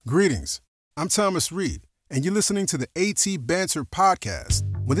Greetings. I'm Thomas Reed, and you're listening to the AT Banter podcast.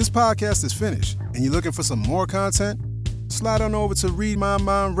 When this podcast is finished and you're looking for some more content, slide on over to Read My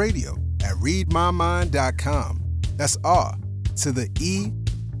Mind Radio at readmymind.com. That's R to the E-I-D.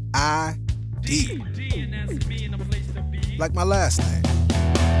 Like my last name.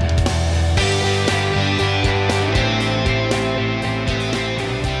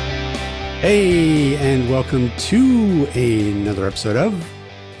 Hey, and welcome to another episode of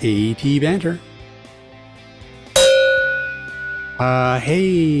AT Banter.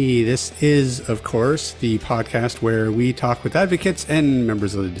 Hey, this is, of course, the podcast where we talk with advocates and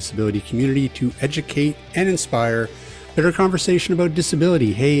members of the disability community to educate and inspire better conversation about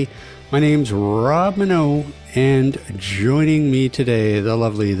disability. Hey, my name's Rob Minot, and joining me today, the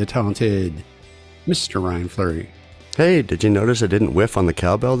lovely, the talented Mr. Ryan Fleury. Hey, did you notice I didn't whiff on the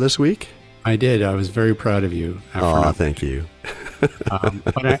cowbell this week? I did. I was very proud of you. Oh, thank you.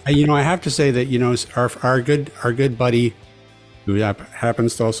 But I have to say that our good buddy, who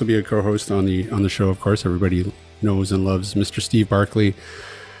happens to also be a co-host on the show, of course, everybody knows and loves, Mr. Steve Barkley.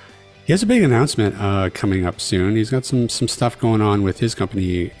 He has a big announcement coming up soon. He's got some stuff going on with his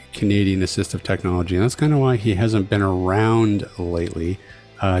company, Canadian Assistive Technology, and that's kind of why he hasn't been around lately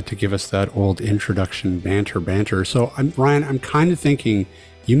to give us that old introduction banter. So, Ryan, I'm kind of thinking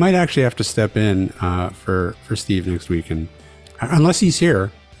you might actually have to step in for Steve next week, and unless he's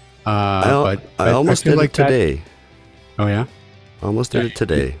here. I almost did it today. Oh yeah, almost did it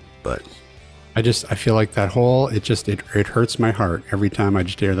today, but I feel like that whole it hurts my heart every time I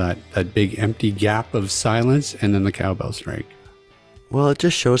just hear that big empty gap of silence and then the cowbell strike. Well, it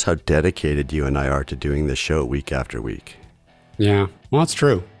just shows how dedicated you and I are to doing this show week after week. Yeah, well, it's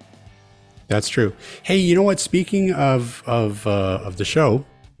true. That's true. Hey, you know what? Speaking of the show,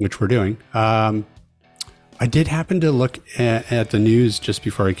 which we're doing, I did happen to look at the news just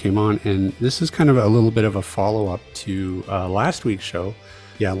before I came on, and this is kind of a little bit of a follow-up to last week's show.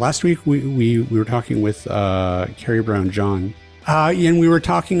 Yeah, last week we were talking with Carrie Brown John, and we were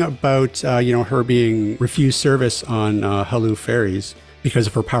talking about her being refused service on Halloo ferries because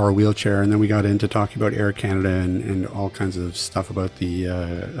of her power wheelchair, and then we got into talking about Air Canada and all kinds of stuff about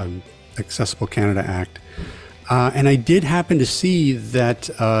the Accessible Canada Act. And I did happen to see that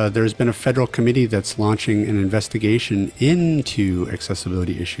there's been a federal committee that's launching an investigation into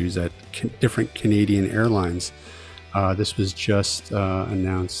accessibility issues at different Canadian airlines. This was just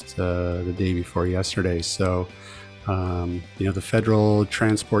announced the day before yesterday. So, the Federal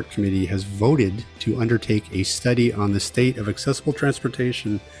Transport Committee has voted to undertake a study on the state of accessible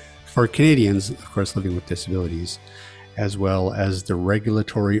transportation for Canadians, of course, living with disabilities, as well as the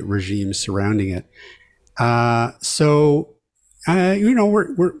regulatory regime surrounding it. We're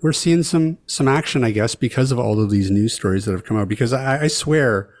seeing some action, I guess, because of all of these news stories that have come out. Because I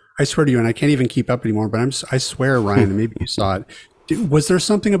swear to you, and I can't even keep up anymore. But I swear, Ryan, and maybe you saw it. Was there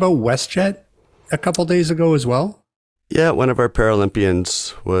something about WestJet a couple days ago as well? Yeah, one of our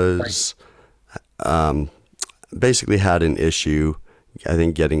Paralympians was basically had an issue, I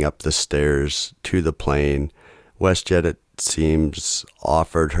think, getting up the stairs to the plane. WestJet, it seems,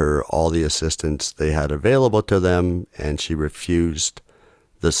 offered her all the assistance they had available to them, and she refused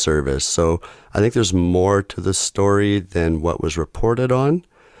the service. So I think there's more to the story than what was reported on.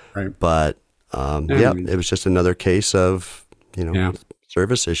 Right. But it was just another case of,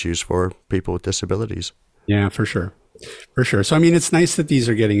 service issues for people with disabilities. Yeah, for sure. For sure. So, it's nice that these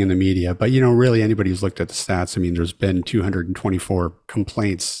are getting in the media, but, really anybody who's looked at the stats, there's been 224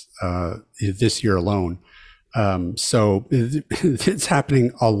 complaints this year alone. So it's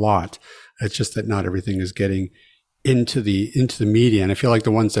happening a lot. It's just that not everything is getting into the media. And I feel like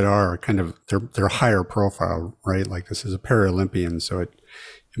the ones that are kind of, they're higher profile, right? Like this is a Paralympian, so it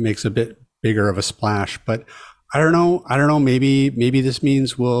makes a bit bigger of a splash, but I don't know. Maybe this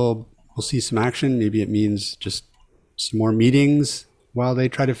means we'll see some action. Maybe it means just some more meetings while they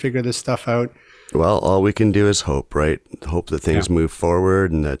try to figure this stuff out. Well, all we can do is hope, right? Hope that things move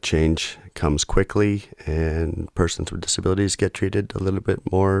forward and that change comes quickly and persons with disabilities get treated a little bit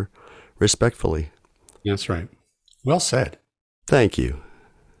more respectfully. That's right. Well said. Thank you.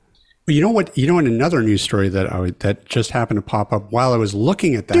 But you know what? In another news story that just happened to pop up while I was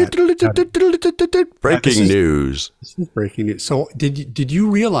looking at that. Breaking news. This is breaking news. So did you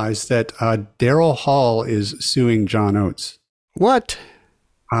realize that Daryl Hall is suing John Oates? What?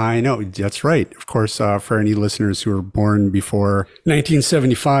 I know, that's right. Of course, for any listeners who were born before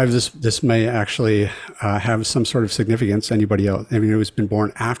 1975, this may actually have some sort of significance. Anybody else, who's been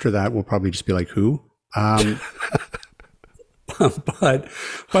born after that will probably just be like, who? But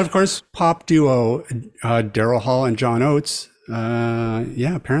of course, pop duo Daryl Hall and John Oates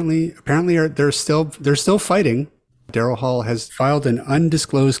Yeah, apparently they're still fighting. Daryl Hall has filed an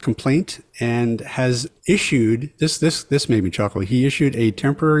undisclosed complaint and has issued this made me chuckle. He issued a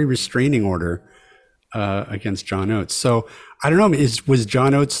temporary restraining order against John Oates. So I don't know. Was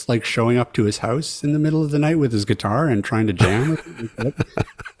John Oates like showing up to his house in the middle of the night with his guitar and trying to jam?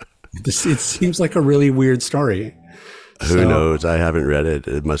 It seems like a really weird story. Who knows? I haven't read it.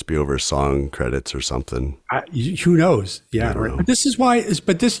 It must be over song credits or something. Who knows? Yeah, right. But this is why.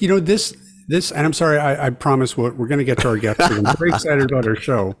 But this, this, and I'm sorry, I promise we're going to get to our guests. I'm very excited about our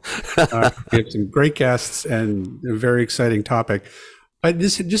show. We have some great guests and a very exciting topic. But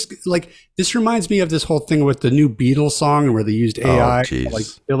this reminds me of this whole thing with the new Beatles song where they used AI to like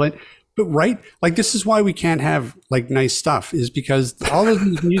fill it. But right, like this is why we can't have like nice stuff, is because all of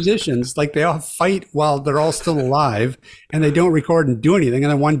these musicians, like they all fight while they're all still alive and they don't record and do anything.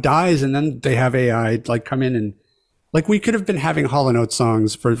 And then one dies and then they have AI like come in and like we could have been having Hall & Oates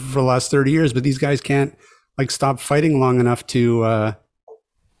songs for the last 30 years, but these guys can't like stop fighting long enough to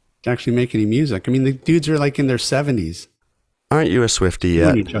actually make any music. I mean, the dudes are like in their 70s. Aren't you a Swiftie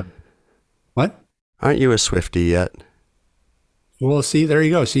yet? What? Aren't you a Swiftie yet? Well, see, there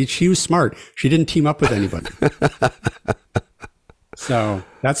you go. See, she was smart. She didn't team up with anybody. So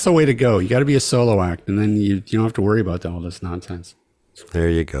that's the way to go. You got to be a solo act, and then you don't have to worry about all this nonsense. There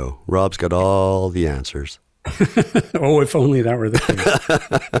you go. Rob's got all the answers. Oh, if only that were the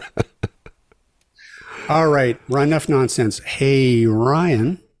case. All right. Enough nonsense. Hey,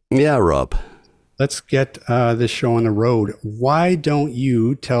 Ryan. Yeah, Rob. Let's get this show on the road. Why don't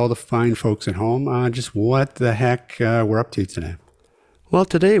you tell the fine folks at home just what the heck we're up to today? Well,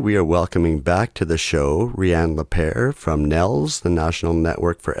 today we are welcoming back to the show Rianne Lepere from NNELS, the National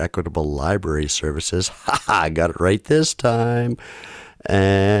Network for Equitable Library Services. I got it right this time.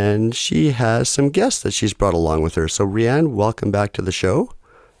 And she has some guests that she's brought along with her. So, Rianne, welcome back to the show.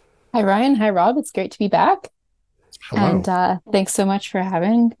 Hi, Ryan. Hi, Rob. It's great to be back. Hello. And thanks so much for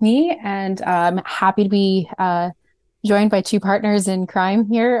having me. And I'm happy to be joined by two partners in crime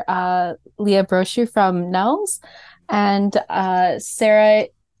here, Leah Brochu from NNELS and Sarah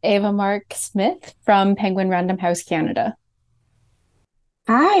Ava Mark Smith from Penguin Random House Canada.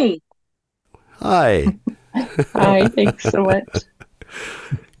 Hi. Hi. Hi. Thanks so much.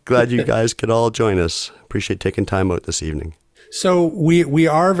 Glad you guys could all join us. Appreciate taking time out this evening. So we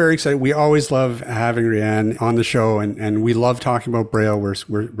are very excited. We always love having Rianne on the show, and we love talking about Braille.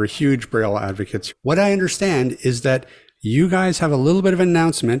 We're huge Braille advocates. What I understand is that you guys have a little bit of an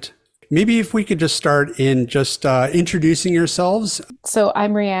announcement. Maybe if we could just start in just introducing yourselves. So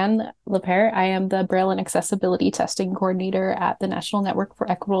I'm Rianne Lepere. I am the Braille and Accessibility Testing Coordinator at the National Network for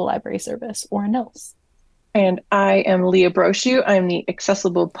Equitable Library Service, or NNELS. And I am Leah Brochu. I'm the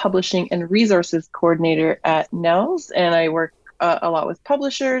Accessible Publishing and Resources Coordinator at NNELS, and I work a lot with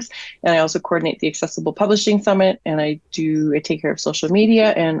publishers, and I also coordinate the Accessible Publishing Summit, and I take care of social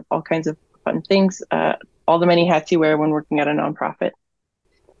media and all kinds of fun things, all the many hats you wear when working at a nonprofit.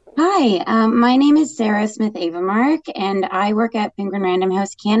 Hi, my name is Sarah Smith Avamark, and I work at Penguin Random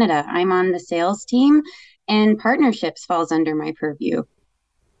House Canada. I'm on the sales team, and partnerships falls under my purview.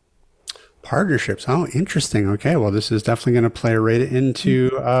 Partnerships. Oh, interesting. Okay, well, this is definitely going to play right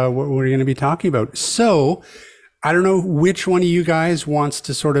into what we're going to be talking about. So I don't know which one of you guys wants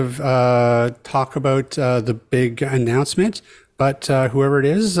to sort of talk about the big announcement, but whoever it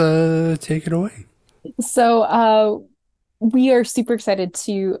is, take it away. So we are super excited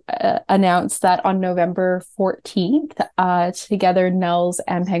to announce that on November 14th, together NNELS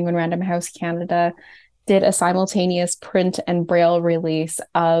and Penguin Random House Canada did a simultaneous print and Braille release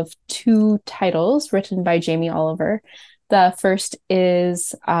of two titles written by Jamie Oliver. The first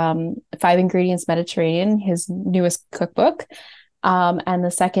is 5 Ingredients Mediterranean, his newest cookbook. And the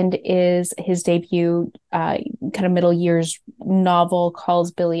second is his debut kind of middle years novel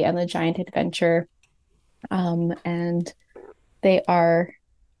called Billy and the Giant Adventure. And they are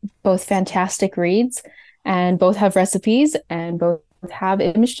both fantastic reads, and both have recipes, and both have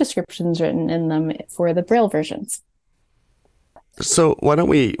image descriptions written in them for the Braille versions. So why don't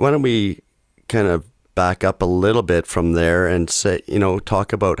we kind of back up a little bit from there and say,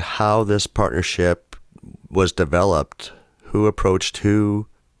 talk about how this partnership was developed, who approached who.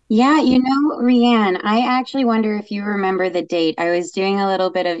 Yeah, Rianne, I actually wonder if you remember the date. I was doing a little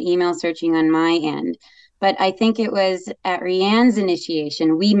bit of email searching on my end, but I think it was at Rianne's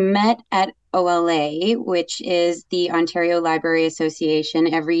initiation. We met at OLA, which is the Ontario Library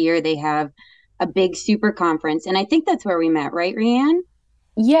Association. Every year they have a big super conference, and I think that's where we met, right, Rianne?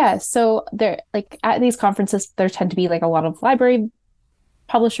 Yeah, so there, like at these conferences, there tend to be like a lot of library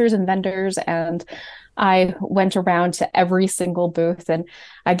publishers and vendors, and I went around to every single booth and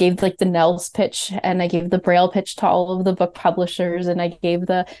I gave like the Nels pitch and I gave the Braille pitch to all of the book publishers and I gave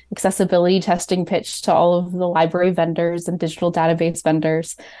the accessibility testing pitch to all of the library vendors and digital database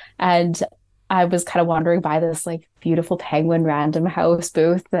vendors. And I was kind of wandering by this like beautiful Penguin Random House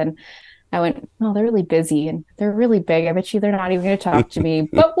booth and I went, oh, they're really busy and they're really big. I bet you they're not even going to talk to me,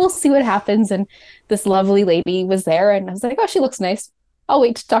 but we'll see what happens. And this lovely lady was there and I was like, oh, she looks nice. I'll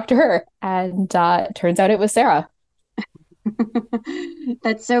wait to talk to her. And it turns out it was Sarah.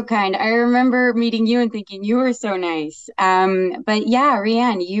 That's so kind. I remember meeting you and thinking you were so nice. But yeah,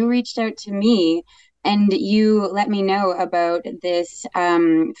 Rianne, you reached out to me and you let me know about this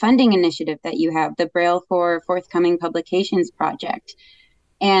funding initiative that you have, the Braille for Forthcoming Publications project.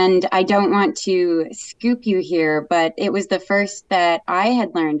 And I don't want to scoop you here, but it was the first that I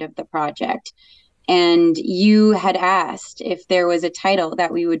had learned of the project. And you had asked if there was a title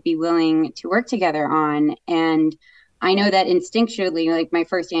that we would be willing to work together on. And I know that instinctually, like my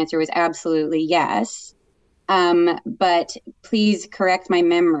first answer was absolutely yes. But please correct my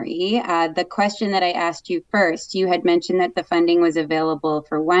memory. The question that I asked you first, you had mentioned that the funding was available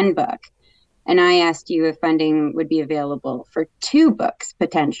for one book. And I asked you if funding would be available for two books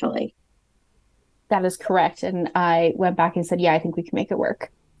potentially. That is correct. And I went back and said, yeah, I think we can make it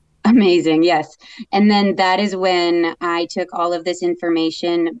work. Amazing. Yes. And then that is when I took all of this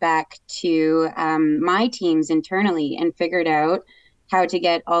information back to my teams internally and figured out how to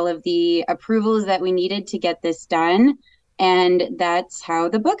get all of the approvals that we needed to get this done. And that's how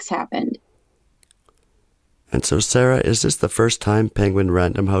the books happened. And so, Sarah, is this the first time Penguin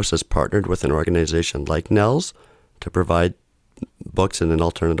Random House has partnered with an organization like Nels to provide books in an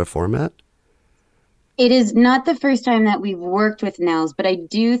alternative format? It is not the first time that we've worked with Nels, but I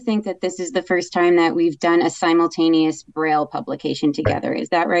do think that this is the first time that we've done a simultaneous Braille publication together. Is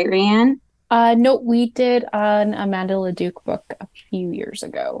that right, Rianne? No, we did an Amanda LeDuc book a few years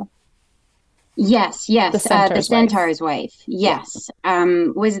ago. Yes. The Centaur's Wife. Yes. Yeah.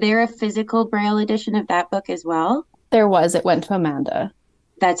 Was there a physical Braille edition of that book as well? There was. It went to Amanda.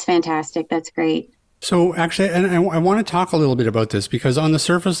 That's fantastic. That's great. So actually, and I want to talk a little bit about this because on the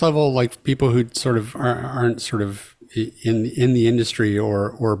surface level, like people who sort of aren't sort of in the industry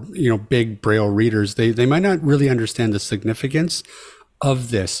or big Braille readers, they might not really understand the significance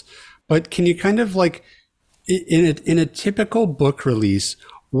of this. But can you kind of like in a typical book release,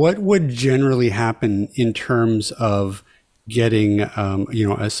 what would generally happen in terms of getting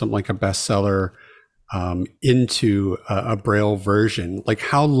as something like a bestseller into a Braille version? Like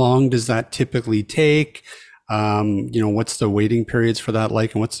how long does that typically take? What's the waiting periods for that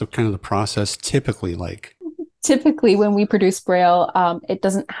like? And what's the kind of the process typically like? Typically when we produce Braille, it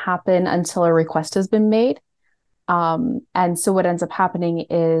doesn't happen until a request has been made. And so what ends up happening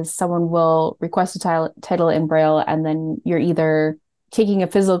is someone will request a title in Braille and then you're either taking a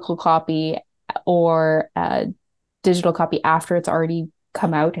physical copy or a digital copy after it's already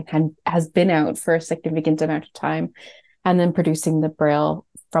come out and has been out for a significant amount of time, and then producing the Braille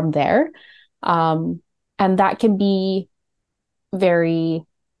from there. And that can be very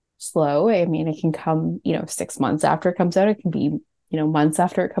slow. I mean, it can come, 6 months after it comes out. It can be, months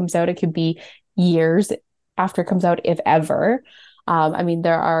after it comes out. It could be years after it comes out, if ever.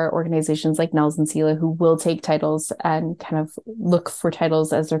 There are organizations like Nels and Sela who will take titles and kind of look for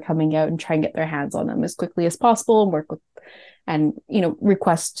titles as they're coming out and try and get their hands on them as quickly as possible and work with and,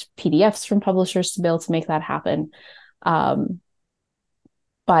 request PDFs from publishers to be able to make that happen. But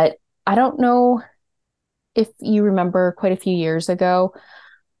I don't know if you remember quite a few years ago,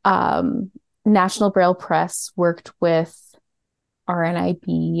 National Braille Press worked with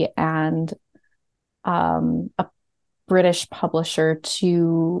RNIB and a British publisher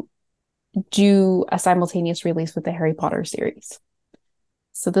to do a simultaneous release with the Harry Potter series.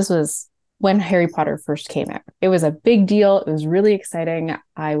 So this was when Harry Potter first came out. It was a big deal. It was really exciting.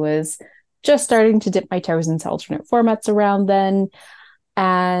 I was just starting to dip my toes into alternate formats around then.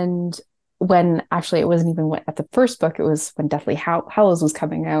 And when actually it wasn't even at the first book, it was when Deathly Hallows was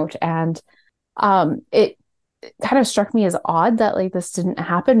coming out. And it kind of struck me as odd that like this didn't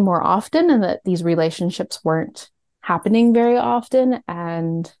happen more often and that these relationships weren't happening very often.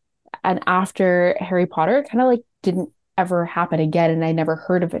 And after Harry Potter, it kind of like didn't ever happen again. And I never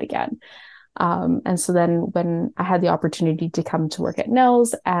heard of it again. And so then when I had the opportunity to come to work at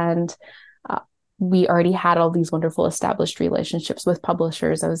Nels and we already had all these wonderful established relationships with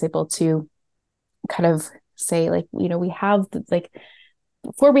publishers, I was able to kind of say like, we have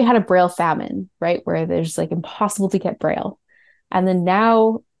before we had a Braille famine, right? Where there's like impossible to get Braille. And then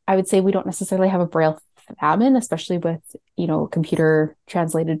now I would say we don't necessarily have a Braille famine, especially with, computer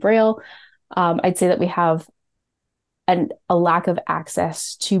translated Braille. I'd say that we have a lack of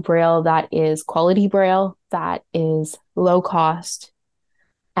access to Braille that is quality Braille, that is low cost,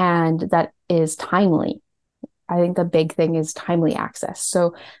 and that is timely. I think the big thing is timely access.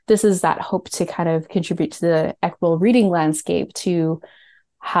 So this is that hope to kind of contribute to the equitable reading landscape, to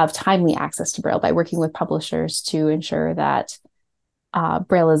have timely access to Braille by working with publishers to ensure that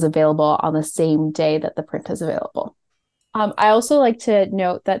Braille is available on the same day that the print is available. I also like to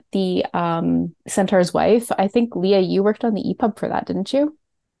note that the Centaur's Wife, I think, Leah, you worked on the EPUB for that, didn't you?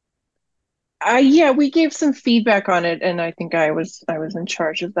 Yeah, we gave some feedback on it, and I think I was in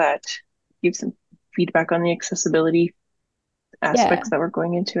charge of that. Give some feedback on the accessibility Yeah. aspects that were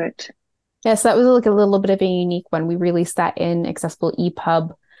going into it. Yeah, so that was like a little bit of a unique one. We released that in accessible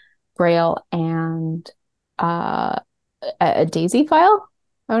EPUB, Braille, and a DAISY file,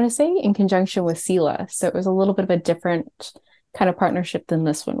 I want to say, in conjunction with CELA. So it was a little bit of a different kind of partnership than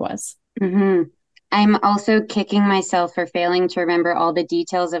this one was. Mm-hmm. I'm also kicking myself for failing to remember all the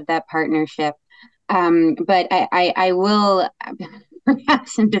details of that partnership. But I will,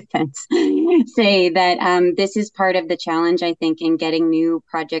 perhaps in defense, say that this is part of the challenge, I think, in getting new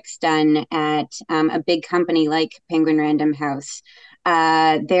projects done at a big company like Penguin Random House.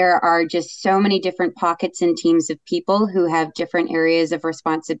 There are just so many different pockets and teams of people who have different areas of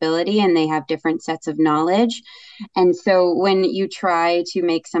responsibility, and they have different sets of knowledge. And so when you try to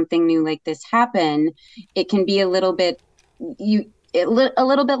make something new like this happen, it can be a little bit a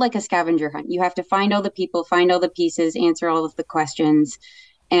little bit like a scavenger hunt. You have to find all the people, find all the pieces, answer all of the questions.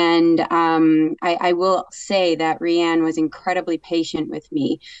 And I will say that Rianne was incredibly patient with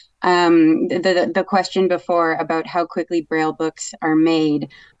me. The question before about how quickly Braille books are made,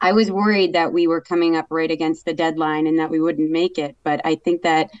 I was worried that we were coming up right against the deadline and that we wouldn't make it. But I think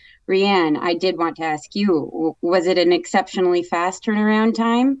that, Rianne, I did want to ask you, was it an exceptionally fast turnaround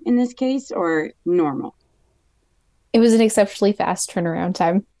time in this case, or normal? It was an exceptionally fast turnaround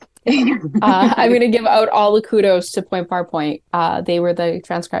time. I'm going to give out all the kudos to Point Bar Point. They were the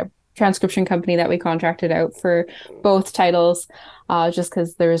transcription company that we contracted out for both titles, just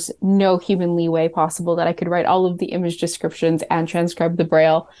because there's no human leeway possible that I could write all of the image descriptions and transcribe the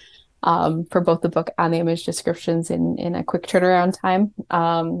Braille for both the book and the image descriptions in a quick turnaround time.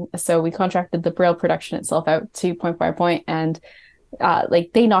 So we contracted the Braille production itself out to Point Bar Point, and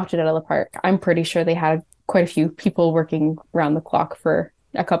like they knocked it out of the park. I'm pretty sure they had quite a few people working around the clock for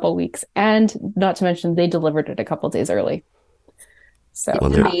a couple of weeks, and not to mention they delivered it a couple of days early. So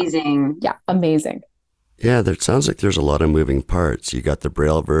amazing. Yeah, amazing. Yeah, there sounds like there's a lot of moving parts. You got the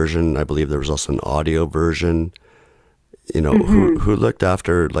Braille version. I believe there was also an audio version. You know, who looked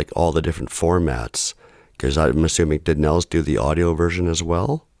after like all the different formats? Because I'm assuming, did Nels do the audio version as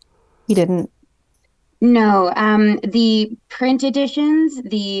well? He didn't. No, the print editions,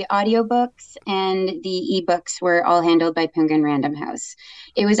 the audiobooks, and the ebooks were all handled by Penguin Random House.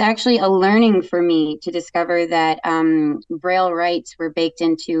 It was actually a learning for me to discover that Braille rights were baked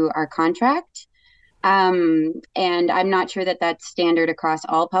into our contract. And I'm not sure that that's standard across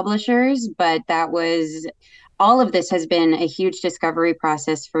all publishers, but all of this has been a huge discovery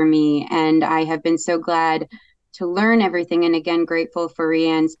process for me. And I have been so glad to learn everything. And again, grateful for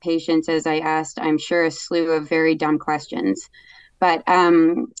Rianne's patience as I asked, I'm sure, a slew of very dumb questions. But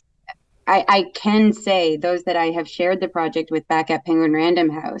I can say, those that I have shared the project with back at Penguin Random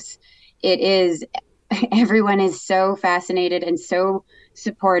House, everyone is so fascinated and so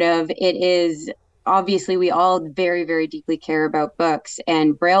supportive. It is obviously, we all very, very deeply care about books,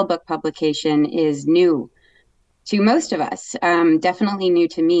 and Braille book publication is new to most of us, definitely new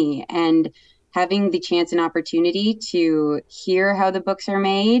to me. And having the chance and opportunity to hear how the books are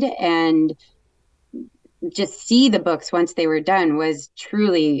made and just see the books once they were done was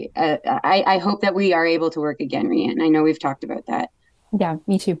truly, I hope that we are able to work again, Rianne. I know we've talked about that. Yeah,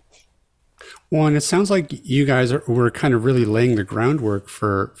 me too. Well, and it sounds like you guys were kind of really laying the groundwork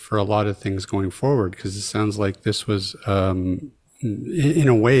for a lot of things going forward, because it sounds like this was, in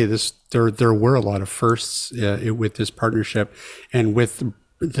a way, there were a lot of firsts with this partnership and with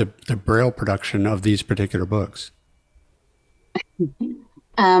the Braille production of these particular books.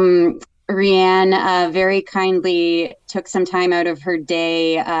 Rianne very kindly took some time out of her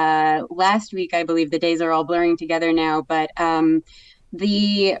day last week. I believe the days are all blurring together now, but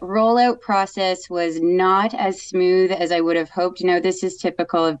the rollout process was not as smooth as I would have hoped. This is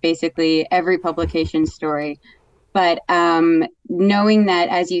typical of basically every publication story. But knowing that,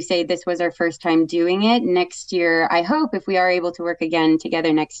 as you say, this was our first time doing it, next year, I hope if we are able to work again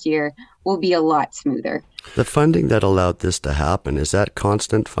together next year, will be a lot smoother. The funding that allowed this to happen, is that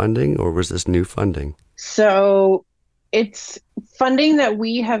constant funding or was this new funding? So It's funding that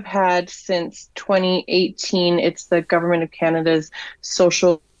we have had since 2018. It's the Government of Canada's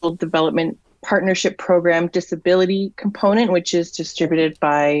Social Development Partnership Program disability component, which is distributed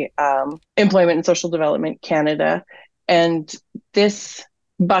by Employment and Social Development Canada. And this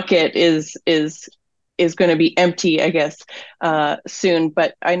bucket is going to be empty, I guess, soon.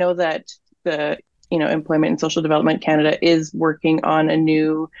 But I know that the Employment and Social Development Canada is working on a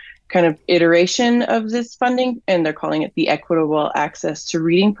new kind of iteration of this funding, and they're calling it the Equitable Access to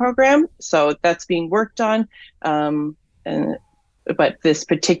Reading Program. So that's being worked on, but this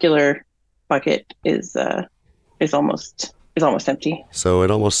particular bucket is almost empty. So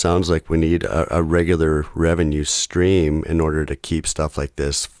it almost sounds like we need a regular revenue stream in order to keep stuff like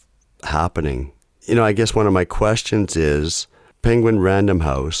this happening. I guess one of my questions is, Penguin Random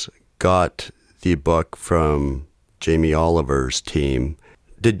House got the book from Jamie Oliver's team.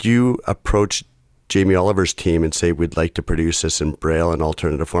 Did you approach Jamie Oliver's team and say, we'd like to produce this in Braille and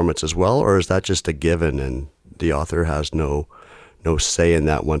alternative formats as well? Or is that just a given and the author has no say in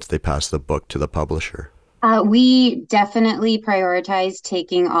that once they pass the book to the publisher? We definitely prioritize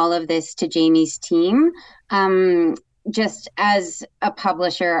taking all of this to Jamie's team. Just as a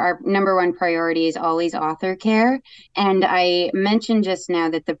publisher, our number one priority is always author care. And I mentioned just now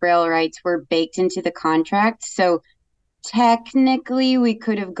that the Braille rights were baked into the contract. So technically, we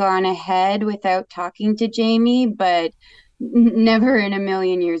could have gone ahead without talking to Jamie, but never in a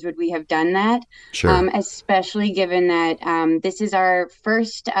million years would we have done that. Sure. Especially given that this is our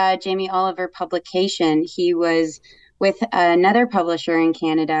first Jamie Oliver publication. He was with another publisher in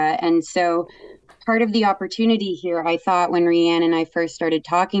Canada. And so part of the opportunity here, I thought, when Rianne and I first started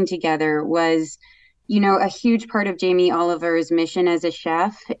talking together was, a huge part of Jamie Oliver's mission as a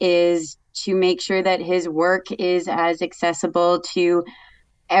chef is to make sure that his work is as accessible to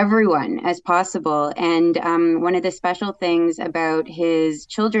everyone as possible. And one of the special things about his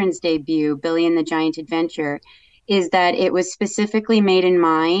children's debut, Billy and the Giant Adventure, is that it was specifically made in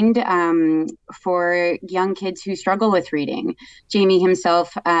mind for young kids who struggle with reading. Jamie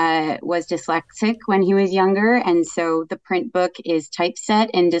himself was dyslexic when he was younger, and so the print book is typeset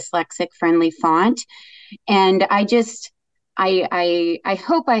in dyslexic-friendly font. And I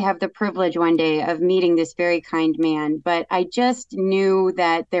hope I have the privilege one day of meeting this very kind man, but I just knew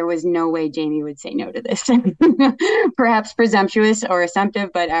that there was no way Jamie would say no to this. Perhaps presumptuous or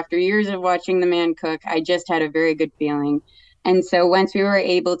assumptive, but after years of watching the man cook, I just had a very good feeling. And so once we were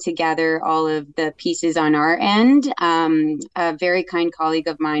able to gather all of the pieces on our end, a very kind colleague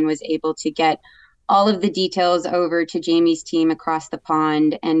of mine was able to get all of the details over to Jamie's team across the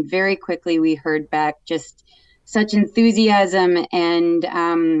pond. And very quickly we heard back just such enthusiasm, and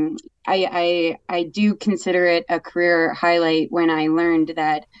I do consider it a career highlight when I learned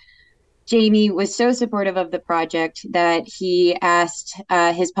that Jamie was so supportive of the project that he asked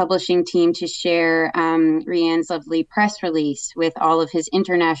his publishing team to share Rianne's lovely press release with all of his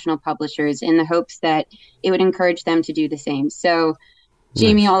international publishers in the hopes that it would encourage them to do the same. So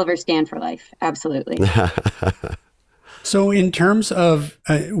Jamie Oliver, stand for life. Absolutely. So in terms of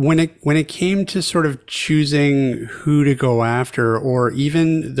when it came to sort of choosing who to go after, or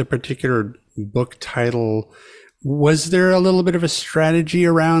even the particular book title, was there a little bit of a strategy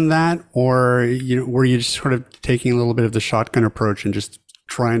around that, or were you just sort of taking a little bit of the shotgun approach and just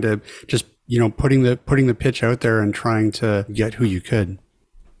trying to putting the pitch out there and trying to get who you could?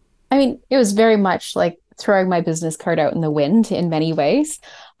 I mean, it was very much like throwing my business card out in the wind in many ways.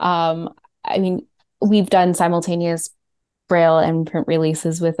 I mean, we've done simultaneous Braille and print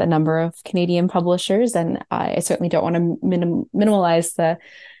releases with a number of Canadian publishers, and I certainly don't want to minimize the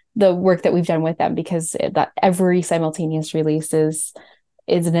work that we've done with them, because that every simultaneous release is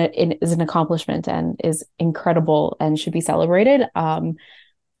an accomplishment and is incredible and should be celebrated.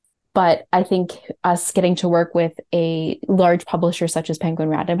 But I think us getting to work with a large publisher such as Penguin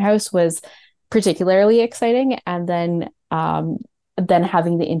Random House was particularly exciting, and then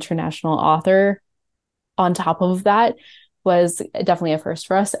having the international author on top of that was definitely a first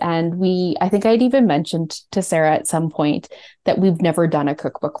for us. And I think I'd even mentioned to Sarah at some point that we've never done a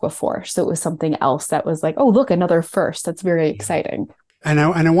cookbook before. So it was something else that was like, oh, look, another first. That's very exciting. And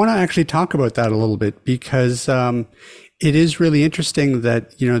I want to actually talk about that a little bit, because it is really interesting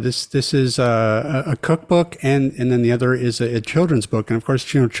that, this is a cookbook and then the other is a children's book. And of course,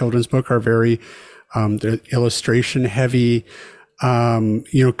 children's book are very they're illustration heavy.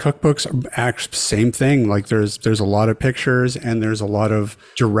 Cookbooks are same thing. Like there's a lot of pictures and there's a lot of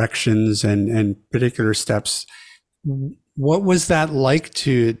directions and particular steps. What was that like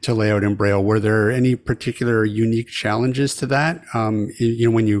to lay out in Braille? Were there any particular unique challenges to that?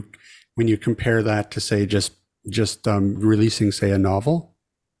 When you compare that to, say, just just releasing, say, a novel?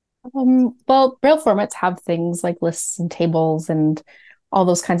 Well, Braille formats have things like lists and tables and all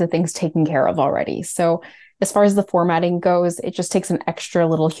those kinds of things taken care of already. So, as far as the formatting goes, it just takes an extra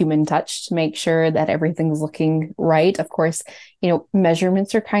little human touch to make sure that everything's looking right. Of course,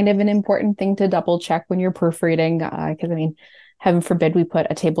 measurements are kind of an important thing to double check when you're proofreading, because I mean, heaven forbid we put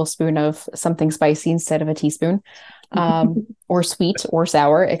a tablespoon of something spicy instead of a teaspoon, or sweet or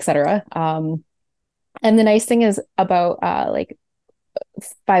sour, etc. And the nice thing is about like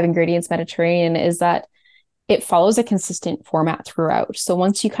five ingredients Mediterranean is that it follows a consistent format throughout. So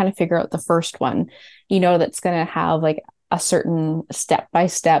once you kind of figure out the first one, that's going to have like a certain step by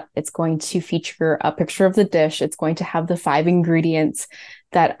step. It's going to feature a picture of the dish. It's going to have the five ingredients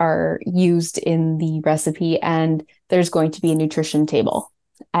that are used in the recipe, and there's going to be a nutrition table.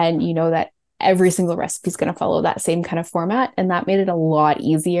 And you know that every single recipe is going to follow that same kind of format. And that made it a lot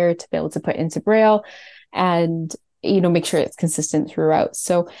easier to be able to put into Braille and make sure it's consistent throughout.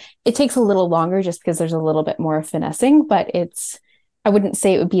 So it takes a little longer just because there's a little bit more finessing, but I wouldn't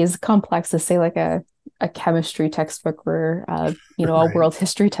say it would be as complex as say like a chemistry textbook or Right. a world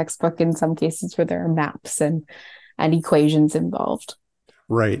history textbook in some cases where there are maps and equations involved.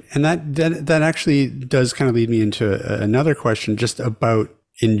 Right. And that actually does kind of lead me into another question just about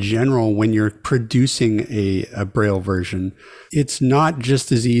in general, when you're producing a Braille version, it's not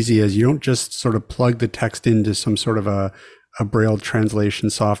just as easy as you don't just sort of plug the text into some sort of a Braille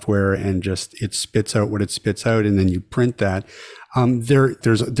translation software and just it spits out what it spits out, and then you print that.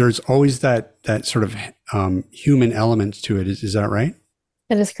 There's always that sort of human element to it. Is that right?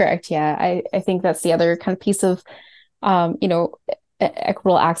 That is correct. Yeah. I think that's the other kind of piece of,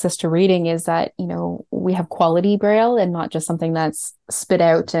 equitable access to reading is that, we have quality Braille and not just something that's spit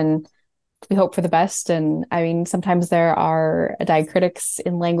out and we hope for the best. And I mean, sometimes there are diacritics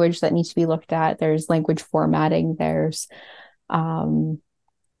in language that need to be looked at. There's language formatting. There's those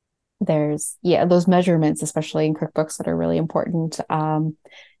measurements, especially in cookbooks, that are really important.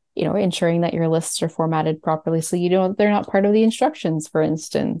 Ensuring that your lists are formatted properly so they're not part of the instructions, for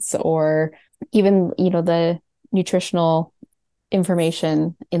instance, or even, the nutritional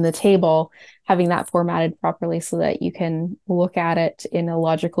information in the table, having that formatted properly so that you can look at it in a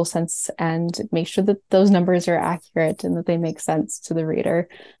logical sense and make sure that those numbers are accurate and that they make sense to the reader.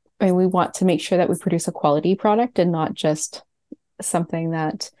 I mean, we want to make sure that we produce a quality product and not just something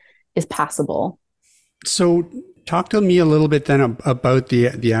that is passable. So talk to me a little bit then about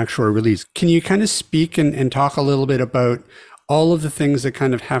the actual release. Can you kind of speak and talk a little bit about all of the things that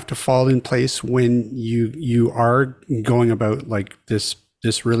kind of have to fall in place when you are going about like this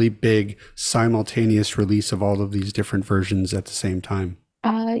really big simultaneous release of all of these different versions at the same time?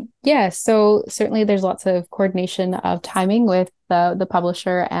 Yeah, so certainly there's lots of coordination of timing with the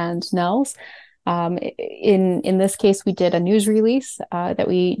publisher and Nels. In this case, we did a news release that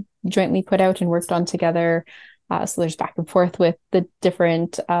we jointly put out and worked on together. So there's back and forth with the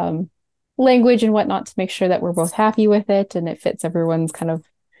different language and whatnot to make sure that we're both happy with it and it fits everyone's kind of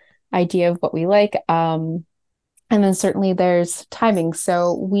idea of what we like. And then certainly there's timing.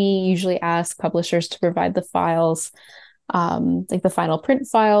 So we usually ask publishers to provide the files, like the final print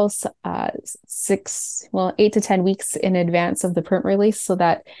files, 8 to 10 weeks in advance of the print release so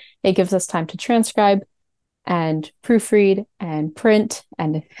that it gives us time to transcribe and proofread and print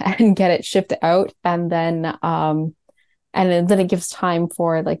and get it shipped out. And then it gives time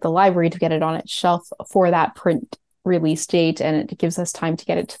for like the library to get it on its shelf for that print release date. And it gives us time to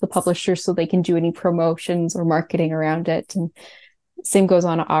get it to the publisher so they can do any promotions or marketing around it. And same goes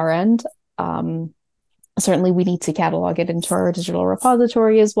on our end. Certainly we need to catalog it into our digital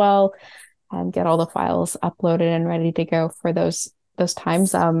repository as well and get all the files uploaded and ready to go for those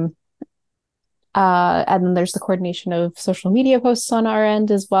times. And then there's the coordination of social media posts on our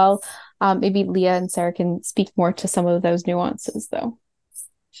end as well. Maybe Leah and Sarah can speak more to some of those nuances, though.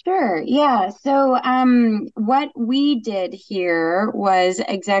 Sure. Yeah. So what we did here was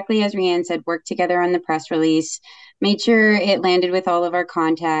exactly as Rianne said, work together on the press release, made sure it landed with all of our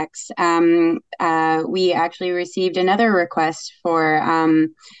contacts. We actually received another request for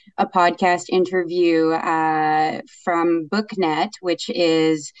a podcast interview from BookNet, which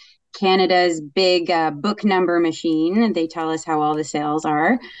is Canada's big book number machine. They tell us how all the sales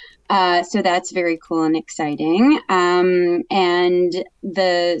are. So that's very cool and exciting. And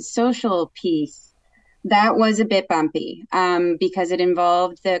the social piece, that was a bit bumpy because it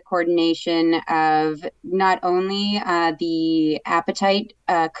involved the coordination of not only the Appetite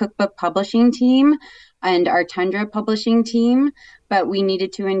cookbook publishing team and our Tundra publishing team, but we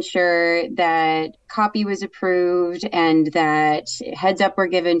needed to ensure that copy was approved and that heads up were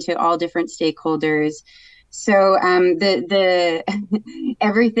given to all different stakeholders So the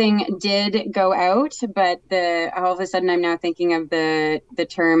everything did go out, but all of a sudden I'm now thinking of the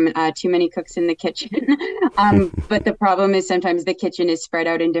term too many cooks in the kitchen. But the problem is sometimes the kitchen is spread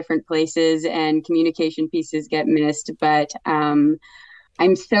out in different places and communication pieces get missed. But I'm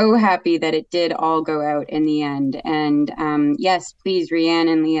so happy that it did all go out in the end. And yes, please,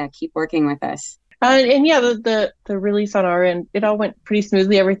 Rianne and Leah, keep working with us. And yeah, the release on our end, it all went pretty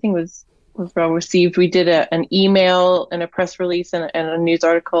smoothly. Everything was well received. We did an email and a press release and a news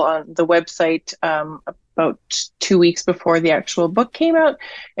article on the website about 2 weeks before the actual book came out.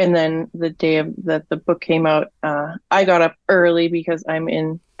 And then the day that the book came out, I got up early because I'm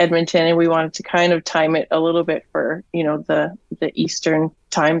in Edmonton and we wanted to kind of time it a little bit for, the Eastern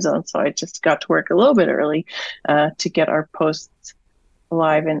time zone. So I just got to work a little bit early to get our posts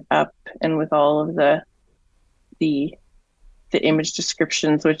live and up, and with all of the image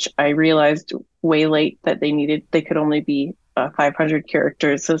descriptions, which I realized way late that they could only be 500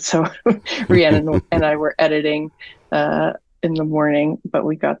 characters. So Rhiannon and I were editing in the morning, but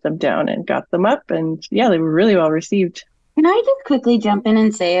we got them down and got them up, and yeah, they were really well received. Can I just quickly jump in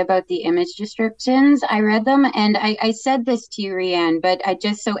and say about the image descriptions? I read them and I said this to you, Rianne, but I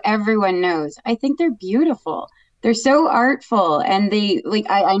just so everyone knows, I think they're beautiful. They're so artful, and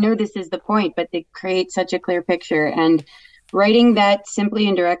I know this is the point, but they create such a clear picture, and writing that simply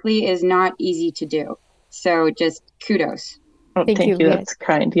and directly is not easy to do. So just kudos. Oh, thank you. That's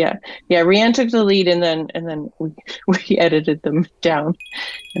kind. Yeah. Rianne took the lead, and then we edited them down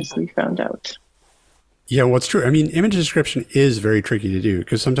as we found out. Yeah, what's true. I mean, image description is very tricky to do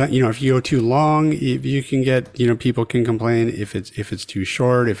because sometimes, if you go too long, you can get, people can complain if it's too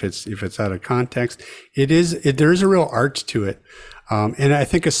short, if it's out of context. There is a real art to it. And I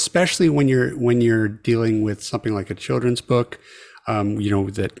think especially when you're dealing with something like a children's book,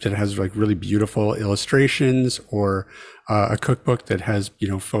 that has like really beautiful illustrations, or a cookbook that has,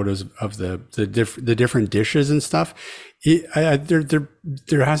 photos of the different dishes and stuff.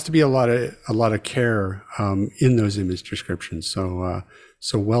 There has to be a lot of care in those image descriptions. So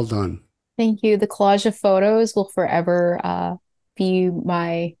well done. Thank you. The collage of photos will forever be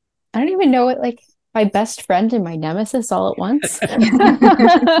my, I don't even know it, like my best friend and my nemesis all at once. Trying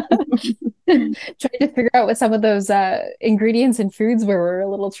to figure out what some of those ingredients and foods were a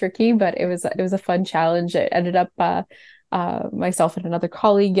little tricky, but it was a fun challenge. It ended up myself and another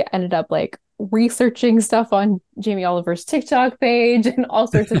colleague ended up like researching stuff on Jamie Oliver's TikTok page and all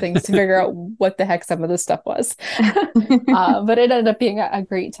sorts of things to figure out what the heck some of this stuff was. But it ended up being a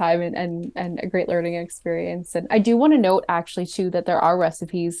great time and a great learning experience. And I do want to note actually too that there are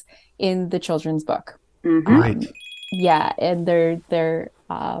recipes in the children's book. Mm-hmm. Right. Yeah, and they're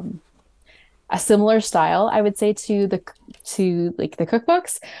a similar style, I would say, to the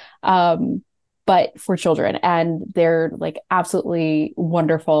cookbooks. But for children, and they're like absolutely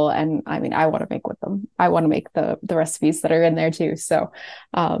wonderful. And I mean, I want to make with them. I want to make the recipes that are in there too. So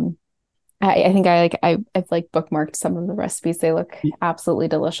I think I've like bookmarked some of the recipes. They look absolutely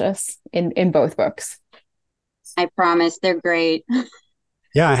delicious in both books. I promise, they're great.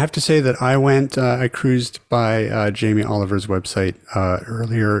 Yeah, I have to say that I cruised by Jamie Oliver's website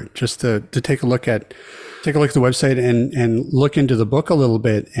earlier just to take a look at the website and look into the book a little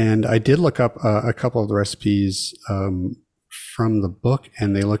bit. And I did look up a couple of the recipes from the book,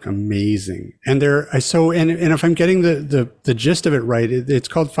 and they look amazing. And and if I'm getting the gist of it right, it's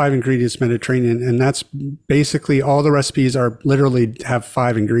called 5 Ingredients Mediterranean, and that's basically all the recipes are literally have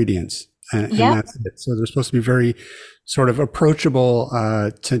 5 ingredients, and that's it. So they're supposed to be very sort of approachable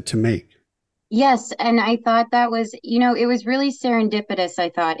to make. Yes, and I thought that was, it was really serendipitous, I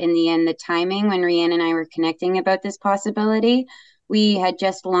thought, in the end, the timing when Rianne and I were connecting about this possibility. We had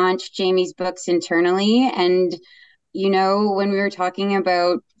just launched Jamie's books internally, and, when we were talking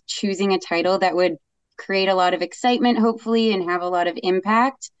about choosing a title that would create a lot of excitement, hopefully, and have a lot of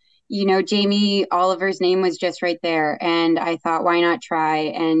impact, Jamie Oliver's name was just right there. And I thought, why not try?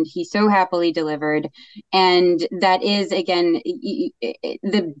 And he so happily delivered. And that is, again,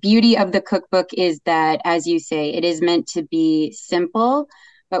 the beauty of the cookbook is that, as you say, it is meant to be simple,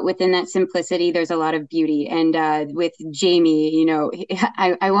 but within that simplicity, there's a lot of beauty. And with Jamie,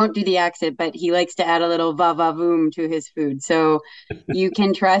 I won't do the accent, but he likes to add a little va-va-voom to his food. So you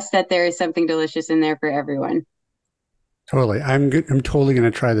can trust that there is something delicious in there for everyone. Totally. I'm totally going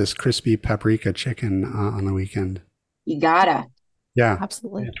to try this crispy paprika chicken on the weekend. You gotta. Yeah.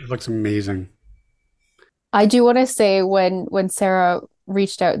 Absolutely. It looks amazing. I do want to say when Sarah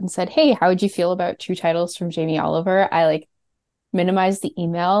reached out and said, "Hey, how would you feel about 2 titles from Jamie Oliver?" I minimized the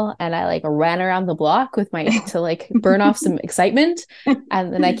email and I ran around the block with to burn off some excitement.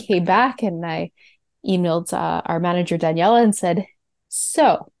 And then I came back and I emailed our manager Daniela and said,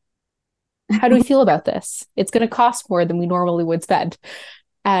 "So, how do we feel about this? It's going to cost more than we normally would spend."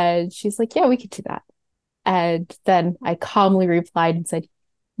 And she's like, "Yeah, we could do that." And then I calmly replied and said,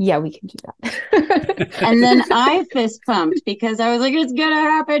 "Yeah, we can do that." And then I fist pumped because I was like, it's gonna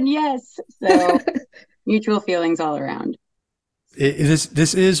happen, yes. So mutual feelings all around.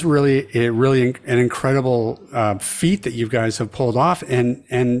 This is really an incredible feat that you guys have pulled off, and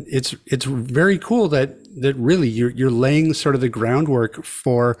it's very cool that really you're laying sort of the groundwork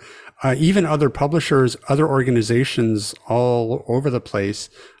for even other publishers, other organizations all over the place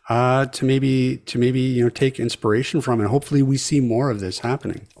to maybe take inspiration from, and hopefully we see more of this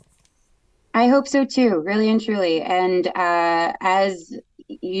happening. I hope so too, really and truly. And as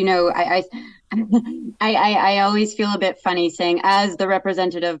you know, I always feel a bit funny saying as the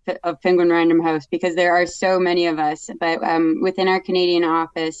representative of Penguin Random House because there are so many of us. But within our Canadian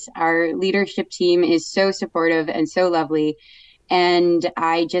office, our leadership team is so supportive and so lovely. And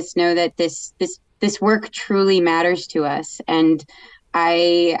I just know that this work truly matters to us. And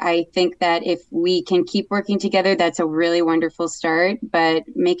I think that if we can keep working together, that's a really wonderful start. But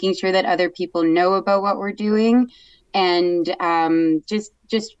making sure that other people know about what we're doing, and just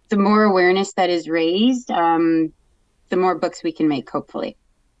the more awareness that is raised, the more books we can make, hopefully.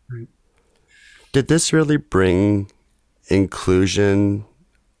 Did this really bring inclusion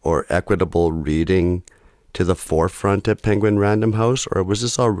or equitable reading to the forefront at Penguin Random House, or was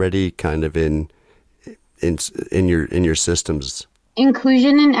this already kind of in your systems?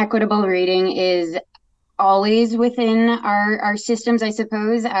 Inclusion and equitable reading is always within our systems, I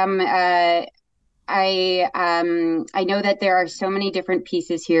suppose. I know that there are so many different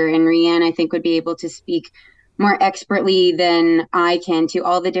pieces here, and Rianne, I think, would be able to speak more expertly than I can to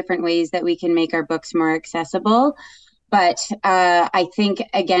all the different ways that we can make our books more accessible. But I think,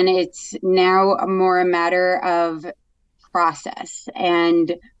 again, it's now more a matter of process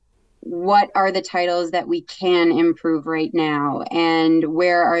and what are the titles that we can improve right now, and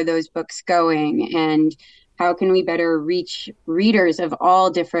where are those books going, and how can we better reach readers of all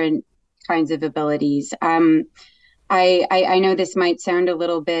different kinds of abilities. I know this might sound a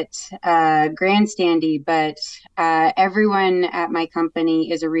little bit grandstandy, but everyone at my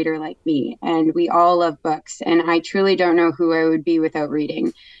company is a reader like me, and we all love books, and I truly don't know who I would be without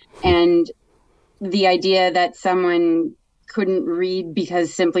reading. And the idea that someone couldn't read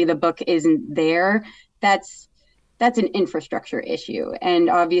because simply the book isn't there, that's an infrastructure issue. And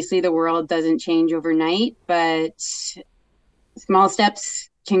obviously the world doesn't change overnight, but small steps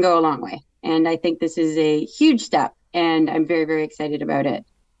can go a long way. And I think this is a huge step, and I'm very, very excited about it.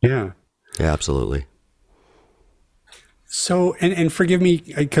 Yeah. Yeah, absolutely. So, and forgive me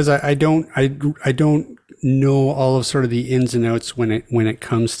because I don't know all of sort of the ins and outs when it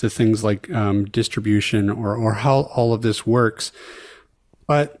comes to things like distribution or how all of this works.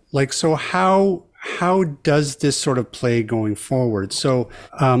 But like, so how does this sort of play going forward? So,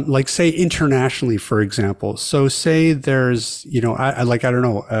 like say internationally, for example. So say there's, I don't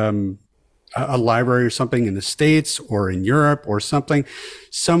know, a library or something in the States or in Europe or something,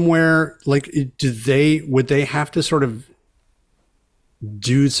 somewhere like, would they have to sort of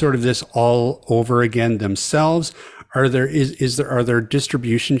do sort of this all over again themselves? Are there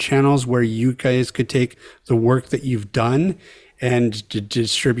distribution channels where you guys could take the work that you've done and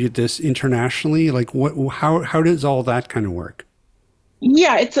distribute this internationally? Like how does all that kind of work?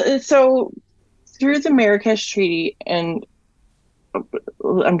 Yeah, it's so through the Marrakesh Treaty, and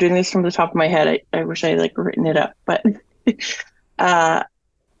I'm doing this from the top of my head. I wish I had written it up, but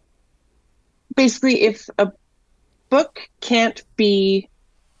basically if a book can't be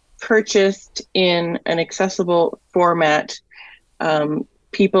purchased in an accessible format,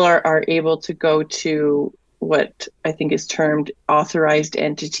 people are able to go to what I think is termed authorized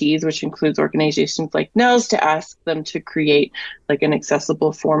entities, which includes organizations like NNELS, to ask them to create an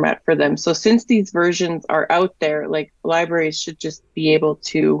accessible format for them. So since these versions are out there, libraries should just be able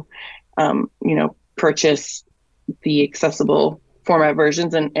to, purchase the accessible format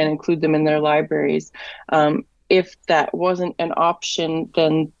versions and include them in their libraries. If that wasn't an option,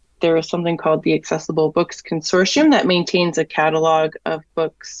 then there is something called the Accessible Books Consortium that maintains a catalog of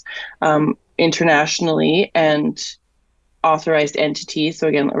books internationally, and authorized entities. So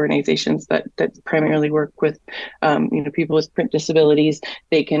again, organizations that primarily work with people with print disabilities,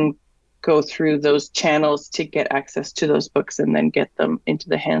 they can go through those channels to get access to those books and then get them into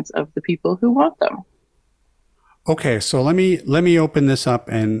the hands of the people who want them. Okay, so let me open this up,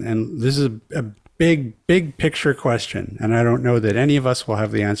 and this is a big picture question, and I don't know that any of us will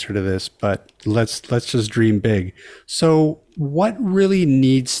have the answer to this, but let's just dream big. So what really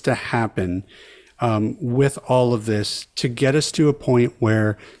needs to happen with all of this to get us to a point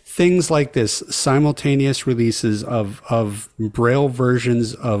where things like this, simultaneous releases of Braille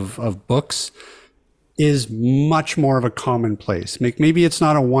versions of books, is much more of a commonplace. Maybe it's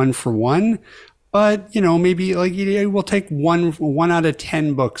not a one for one, but maybe like we'll take one out of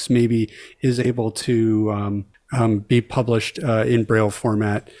 10 books maybe is able to be published in Braille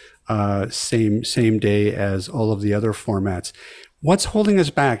format same day as all of the other formats. What's holding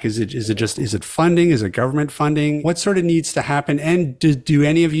us back? Is it funding? Is it government funding? What sort of needs to happen? And do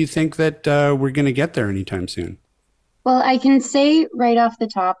any of you think that we're going to get there anytime soon? Well, I can say right off the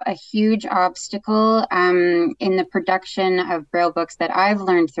top, a huge obstacle in the production of Braille books that I've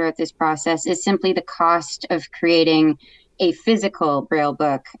learned throughout this process is simply the cost of creating a physical Braille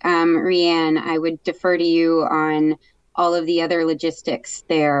book. Rianne, I would defer to you on all of the other logistics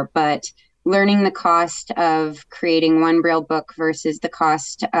there, but learning the cost of creating one Braille book versus the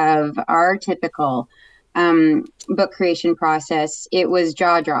cost of our typical book creation process, it was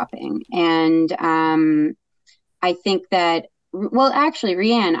jaw-dropping. And I think that, well, actually,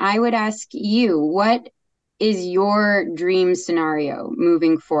 Rianne, I would ask you, what is your dream scenario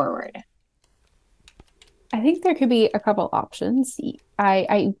moving forward? I think there could be a couple options.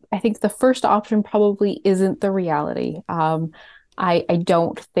 I think the first option probably isn't the reality. I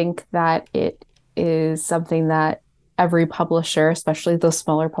don't think that it is something that every publisher, especially those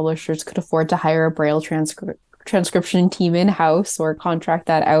smaller publishers, could afford to hire a Braille transcription team in-house or contract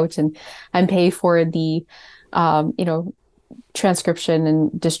that out and pay for the transcription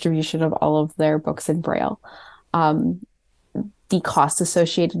and distribution of all of their books in Braille. The cost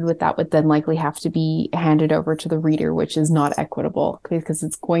associated with that would then likely have to be handed over to the reader, which is not equitable because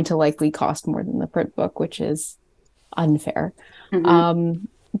it's going to likely cost more than the print book, which is unfair. Mm-hmm.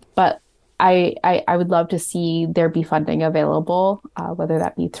 But I would love to see there be funding available, whether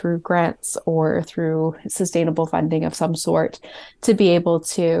that be through grants or through sustainable funding of some sort, to be able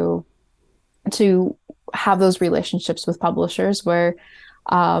to have those relationships with publishers where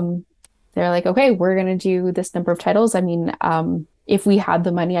they're like, okay, we're going to do this number of titles. I mean, if we had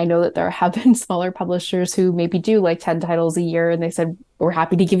the money, I know that there have been smaller publishers who maybe do like 10 titles a year, and they said, we're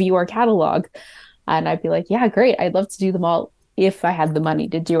happy to give you our catalog. And I'd be like, yeah, great. I'd love to do them all if I had the money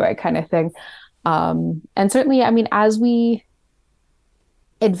to do it, kind of thing. And certainly, I mean, as we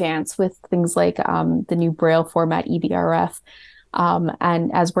advance with things like the new Braille format, EBRF,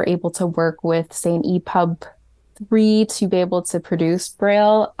 and as we're able to work with, say, an EPUB 3 to be able to produce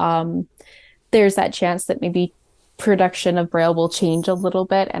Braille, there's that chance that maybe production of Braille will change a little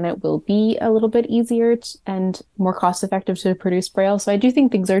bit and it will be a little bit easier and more cost effective to produce Braille. So I do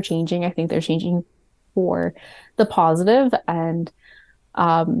think things are changing. I think they're changing for the positive. And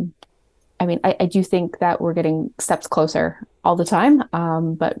I mean, I do think that we're getting steps closer all the time,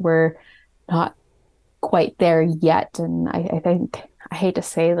 but we're not quite there yet. And I think, I hate to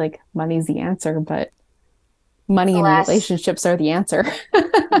say like money's the answer, but money and relationships are the answer.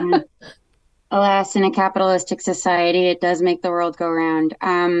 Yeah. Alas, in a capitalistic society, it does make the world go round.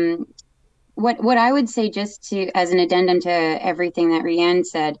 What I would say, just to as an addendum to everything that Rianne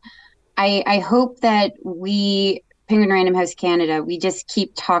said, I hope that we, Penguin Random House Canada, we just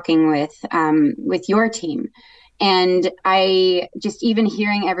keep talking with your team. And I just, even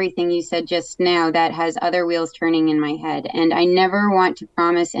hearing everything you said just now, that has other wheels turning in my head. And I never want to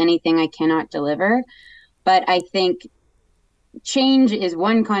promise anything I cannot deliver. But I think change is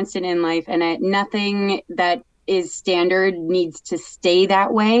one constant in life, and nothing that is standard needs to stay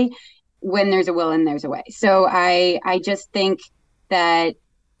that way. When there's a will and there's a way. So I just think that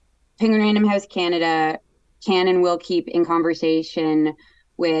Penguin Random House Canada can and will keep in conversation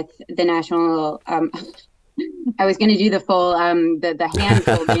with the national. I was going to do the full, the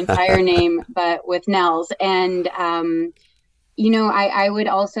handful, the entire name, but with Nels. And, I would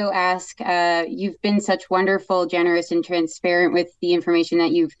also ask, you've been such wonderful, generous, and transparent with the information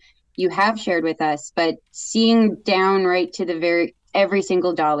that you have shared with us, but seeing down right to every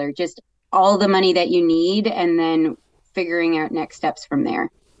single dollar, just all the money that you need, and then figuring out next steps from there.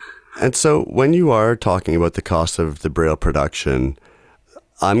 And so when you are talking about the cost of the Braille production,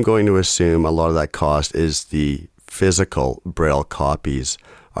 I'm going to assume a lot of that cost is the physical Braille copies.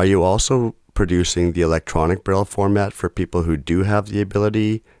 Are you also producing the electronic Braille format for people who do have the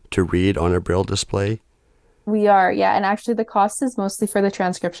ability to read on a Braille display? We are, yeah. And actually the cost is mostly for the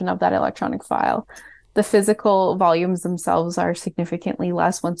transcription of that electronic file. The physical volumes themselves are significantly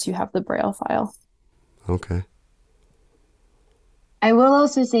less once you have the Braille file. Okay. I will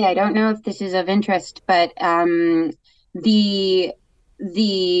also say, I don't know if this is of interest, but the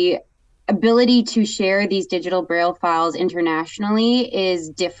ability to share these digital Braille files internationally is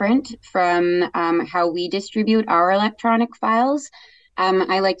different from how we distribute our electronic files.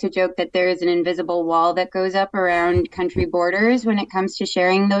 I like to joke that there is an invisible wall that goes up around country borders when it comes to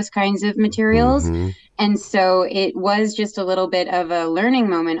sharing those kinds of materials. Mm-hmm. And so it was just a little bit of a learning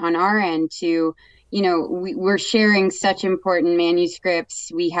moment on our end to, we're sharing such important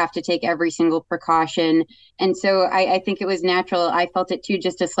manuscripts. We have to take every single precaution. And so I think it was natural. I felt it too,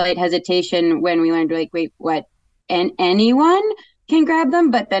 just a slight hesitation when we learned, like, wait, what? And anyone can grab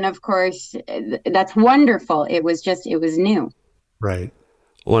them? But then, of course, that's wonderful. It was new. Right.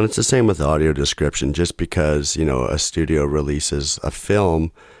 Well, and it's the same with audio description. Just because, a studio releases a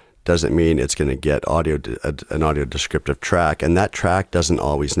film doesn't mean it's going to get an audio descriptive track. And that track doesn't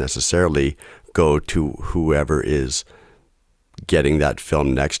always necessarily go to whoever is getting that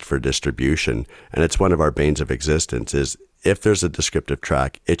film next for distribution. And it's one of our banes of existence is if there's a descriptive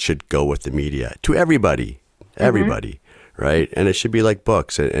track, it should go with the media to everybody, right? And it should be like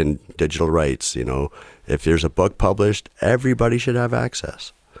books and digital rights, If there's a book published, everybody should have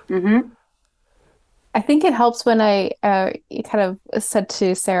access. Mm-hmm. I think it helps when I kind of said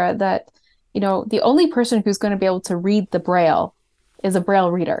to Sarah that, the only person who's going to be able to read the Braille is a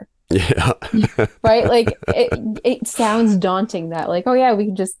Braille reader. Yeah. Right? Like it sounds daunting that like, oh yeah, we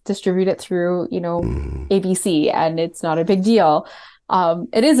can just distribute it through, ABC and it's not a big deal.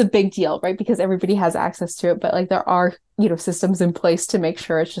 It is a big deal, right? Because everybody has access to it, but like there are, systems in place to make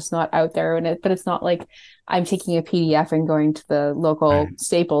sure it's just not out there but it's not like I'm taking a PDF and going to the local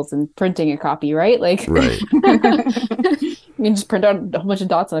Staples and printing a copy, right? Like Right. you can just print out a whole bunch of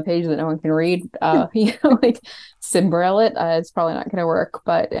dots on a page that no one can read. Like Simbraille it. It's probably not going to work,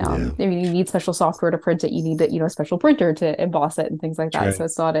 but maybe you need special software to print it. You need a special printer to emboss it and things like that. Right. So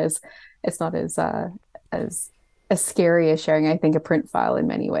it's not as scary as sharing, I think, a print file in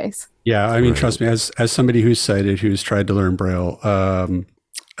many ways. Yeah, I mean, trust me, as somebody who's sighted, who's tried to learn Braille,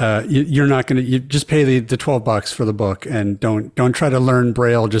 you're not going to, you just pay the $12 for the book and don't try to learn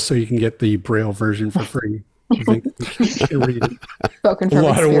Braille just so you can get the Braille version for free. I think you can read it. Spoken from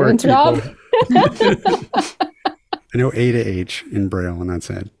experience, Rob. I know A to H in Braille, and that's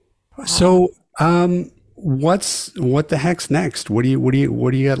it. Wow. So, what the heck's next? What do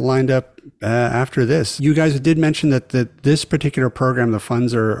you got lined up after this? You guys did mention that this particular program, the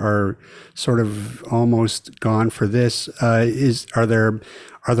funds are sort of almost gone for this. Are there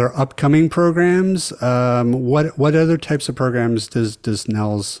upcoming programs? What other types of programs does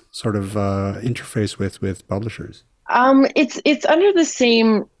NNELS sort of interface with publishers? It's under the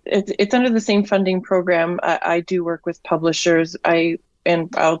same it's under the same funding program. I do work with publishers.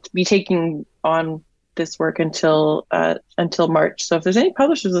 I'll be taking on this work until March. So if there's any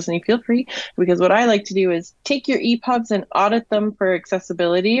publishers listening, feel free, because what I like to do is take your EPUBs and audit them for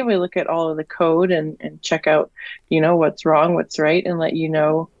accessibility. We look at all of the code and check out, what's wrong, what's right, and let you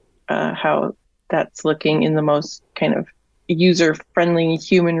know how that's looking in the most kind of user-friendly,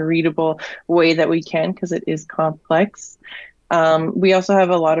 human-readable way that we can, because it is complex. We also have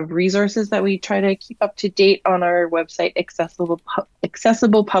a lot of resources that we try to keep up to date on our website,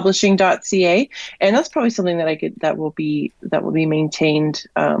 accessiblepublishing.ca, and that's probably something that will be maintained,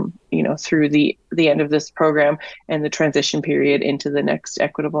 through the end of this program and the transition period into the next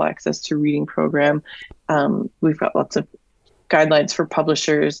equitable access to reading program. We've got lots of guidelines for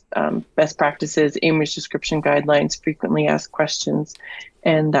publishers, best practices, image description guidelines, frequently asked questions,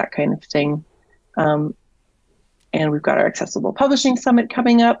 and that kind of thing. And we've got our Accessible Publishing Summit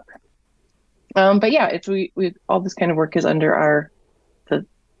coming up. But yeah, we all this kind of work is under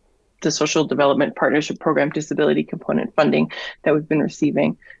the Social Development Partnership Program Disability Component funding that we've been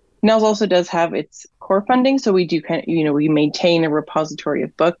receiving. NNELS also does have its core funding, so we do we maintain a repository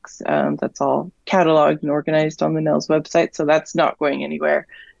of books that's all cataloged and organized on the NNELS website, so that's not going anywhere.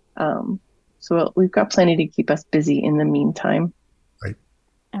 So we've got plenty to keep us busy in the meantime.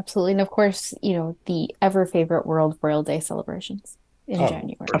 Absolutely. And of course, the ever favorite World Braille Day celebrations in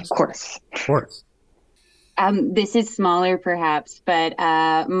January. Of course. This is smaller perhaps, but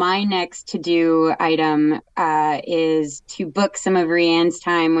my next to-do item is to book some of Rianne's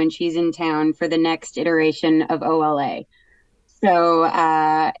time when she's in town for the next iteration of OLA. So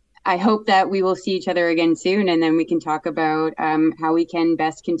I hope that we will see each other again soon, and then we can talk about how we can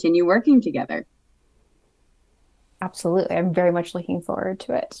best continue working together. Absolutely. I'm very much looking forward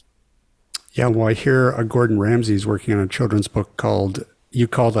to it. Yeah, well, I hear Gordon Ramsay's working on a children's book called, you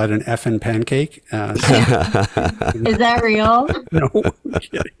call that an effing pancake? Is that real? No.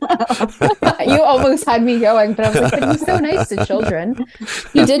 You almost had me going, but I was like, but he's so nice to children.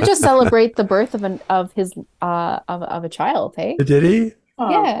 He did just celebrate the birth of a child, hey? Did he?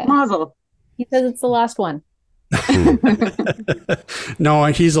 Oh, yeah. Mazel. He says it's the last one. No,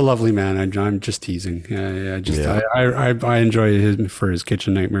 he's a lovely man. I'm just teasing. I enjoy him for his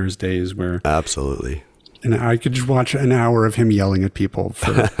Kitchen Nightmares days where Absolutely. And I could just watch an hour of him yelling at people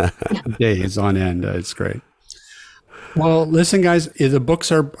for days on end. It's great. Well, listen, guys, the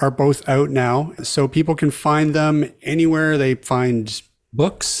books are both out now, so people can find them anywhere they find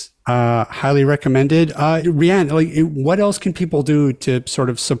books. Highly recommended. Rianne, like, what else can people do to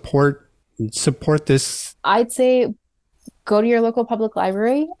sort of support this? I'd say go to your local public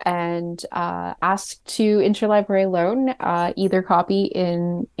library and ask to interlibrary loan either copy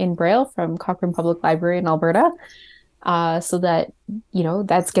in Braille from Cochrane Public Library in Alberta, so that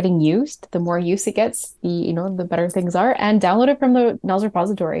that's getting used. The more use it gets, the better things are. And download it from the NELS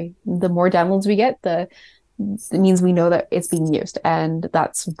repository. The more downloads we get, it means we know that it's being used, and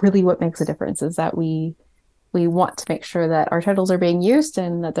that's really what makes a difference. Is that we want to make sure that our titles are being used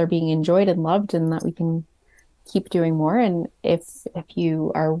and that they're being enjoyed and loved, and that we can keep doing more. And if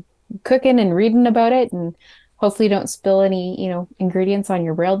you are cooking and reading about it, and hopefully don't spill any ingredients on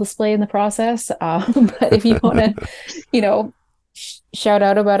your Braille display in the process, but if you want to shout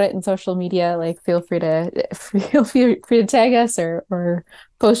out about it in social media, like feel free to tag us or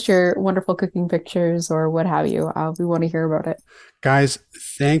post your wonderful cooking pictures or what have you. We want to hear about it. Guys,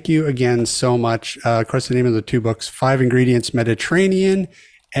 thank you again so much. Of course, the name of the two books, 5 Ingredients Mediterranean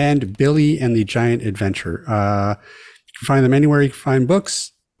and Billy and the Giant Adventure. You can find them anywhere you can find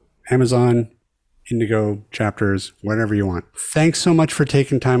books, Amazon, Indigo, Chapters, whatever you want. Thanks so much for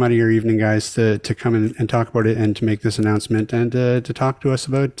taking time out of your evening, guys, to come in and talk about it and to make this announcement and to talk to us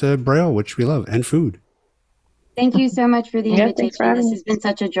about Braille, which we love, and food. Thank you so much for the invitation. Thanks for having this has been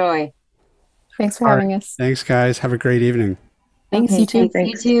such a joy. Thanks for having us. Thanks, guys. Have a great evening. Thanks, Okay, you too.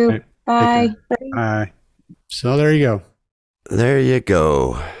 thanks. You too. Right. Bye. Bye. So there you go. There you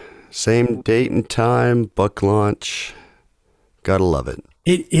go. Same date and time, book launch. Gotta love it.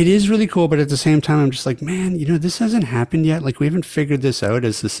 It is really cool, but at the same time, I'm just like, man, this hasn't happened yet. Like, we haven't figured this out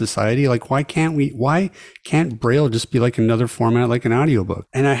as a society. Like, why can't Braille just be like another format, like an audiobook?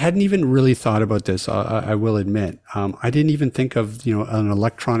 And I hadn't even really thought about this. I will admit, I didn't even think of, an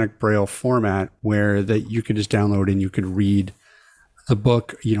electronic Braille format where that you could just download and you could read the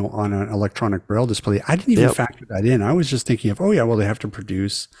book, on an electronic Braille display. I didn't even factor that in. I was just thinking of, they have to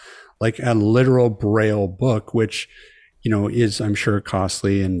produce like a literal Braille book, which is, I'm sure,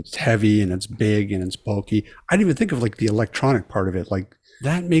 costly and it's heavy and it's big and it's bulky. I didn't even think of like the electronic part of it. Like,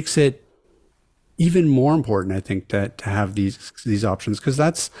 that makes it even more important, I think, to have these options, because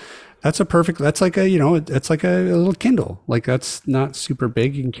that's like a little Kindle. Like, that's not super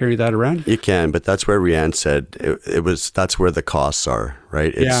big. You can carry that around. You can, but that's where Rianne said that's where the costs are,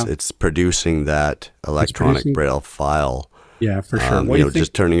 right? It's producing that electronic Braille file. Yeah, for sure.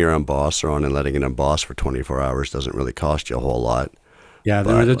 Just turning your embosser on and letting it emboss for 24 hours doesn't really cost you a whole lot. Yeah,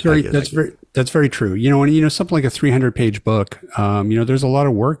 that's very true. And something like a 300-page book, there's a lot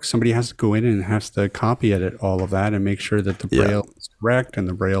of work. Somebody has to go in and has to copy edit all of that and make sure that the Braille is correct and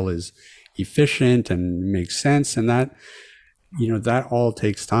the Braille is efficient and makes sense. And that, that all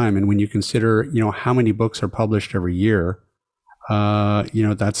takes time. And when you consider, how many books are published every year,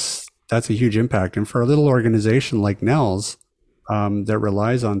 that's a huge impact. And for a little organization like NELS, that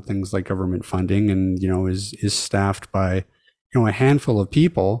relies on things like government funding and, is staffed by, a handful of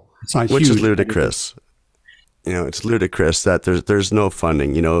people. It's not Which huge. is ludicrous. It's ludicrous that there's no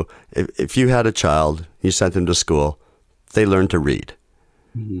funding. If you had a child, you sent them to school, they learn to read,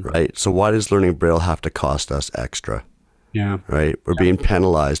 right? So why does learning Braille have to cost us extra? Yeah. Right? We're being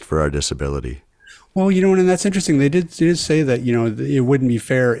penalized for our disability. Well, and that's interesting. They did say that, it wouldn't be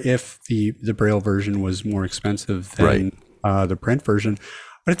fair if the Braille version was more expensive than the print version.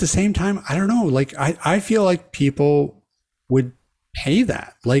 But at the same time, I don't know, like, I feel like people would pay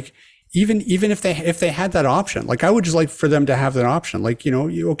that. Like, even if they had that option, like, I would just like for them to have that option. Like,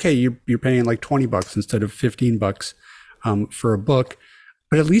 you're paying like $20 instead of $15 for a book,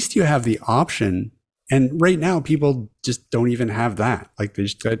 but at least you have the option. And right now, people just don't even have that. Like, you're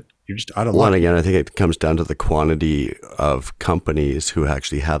just out of luck. Well, again, I think it comes down to the quantity of companies who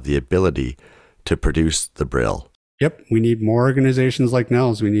actually have the ability to produce the Braille. Yep, we need more organizations like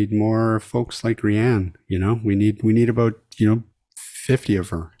NELS. We need more folks like Rianne. We need about 50 of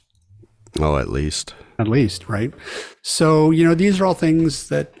her. Oh, at least, right? So these are all things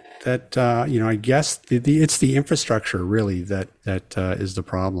that I guess it's the infrastructure really that is the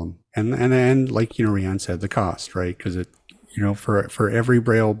problem, and like Rianne said, the cost, right? Because it for every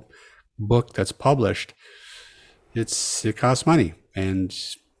Braille book that's published, it costs money, and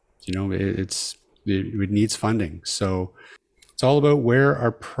it needs funding. So it's all about where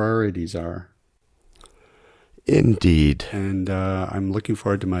our priorities are. Indeed. And I'm looking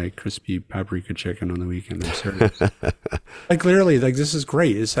forward to my crispy paprika chicken on the weekend. I'm serious. Like literally, like this is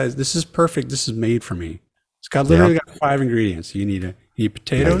great. This is perfect. This is made for me. It's got literally got 5 ingredients. You need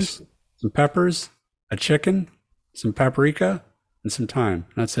potatoes, some peppers, a chicken, some paprika, and some thyme.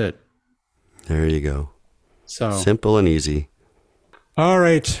 That's it. There you go. So simple and easy. All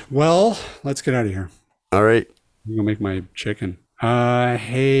right. Well, let's get out of here. All right. I'm gonna make my chicken.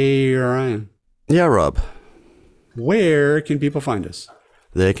 Hey Ryan. Yeah, Rob. Where can people find us?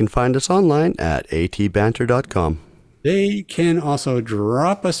 They can find us online at atbanter.com. They can also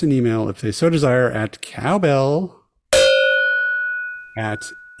drop us an email if they so desire at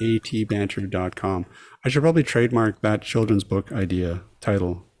cowbell@atbanter.com. I should probably trademark that children's book idea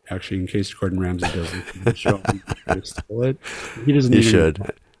title, actually, in case Gordon Ramsay doesn't show up. He doesn't. You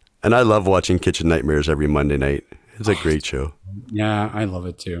should. And I love watching Kitchen Nightmares every Monday night. It's a great show. Yeah, I love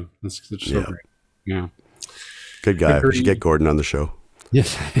it too. It's so great. Yeah. Good guy. We should get Gordon on the show.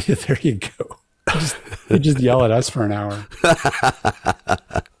 Yes, there you go. You just yell at us for an hour.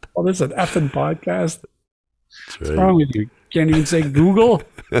 Oh, this is an effing podcast. What's wrong with you? Can't even say Google?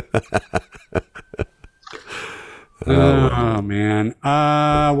 Oh, man.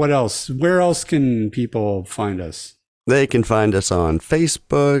 What else? Where else can people find us? They can find us on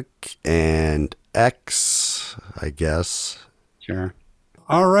Facebook and X, I guess. Sure.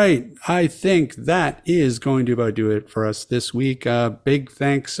 All right. I think that is going to about do it for us this week. Big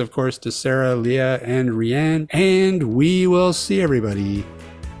thanks, of course, to Sarah, Leah, and Rianne. And we will see everybody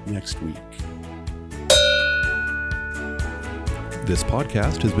next week. This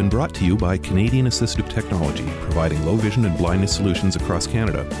podcast has been brought to you by Canadian Assistive Technology, providing low vision and blindness solutions across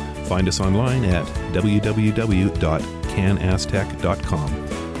Canada. Find us online at www.canastech.com.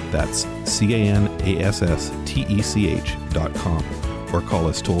 That's CANASSTECH.com. Or call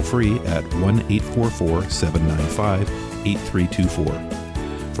us toll free at 1-844-795-8324.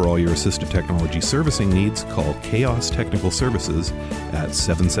 For all your assistive technology servicing needs, call Chaos Technical Services at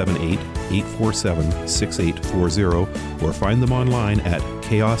 778-847-6840 or find them online at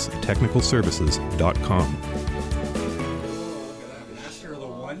chaostechnicalservices.com. Master of the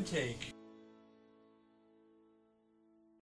one take.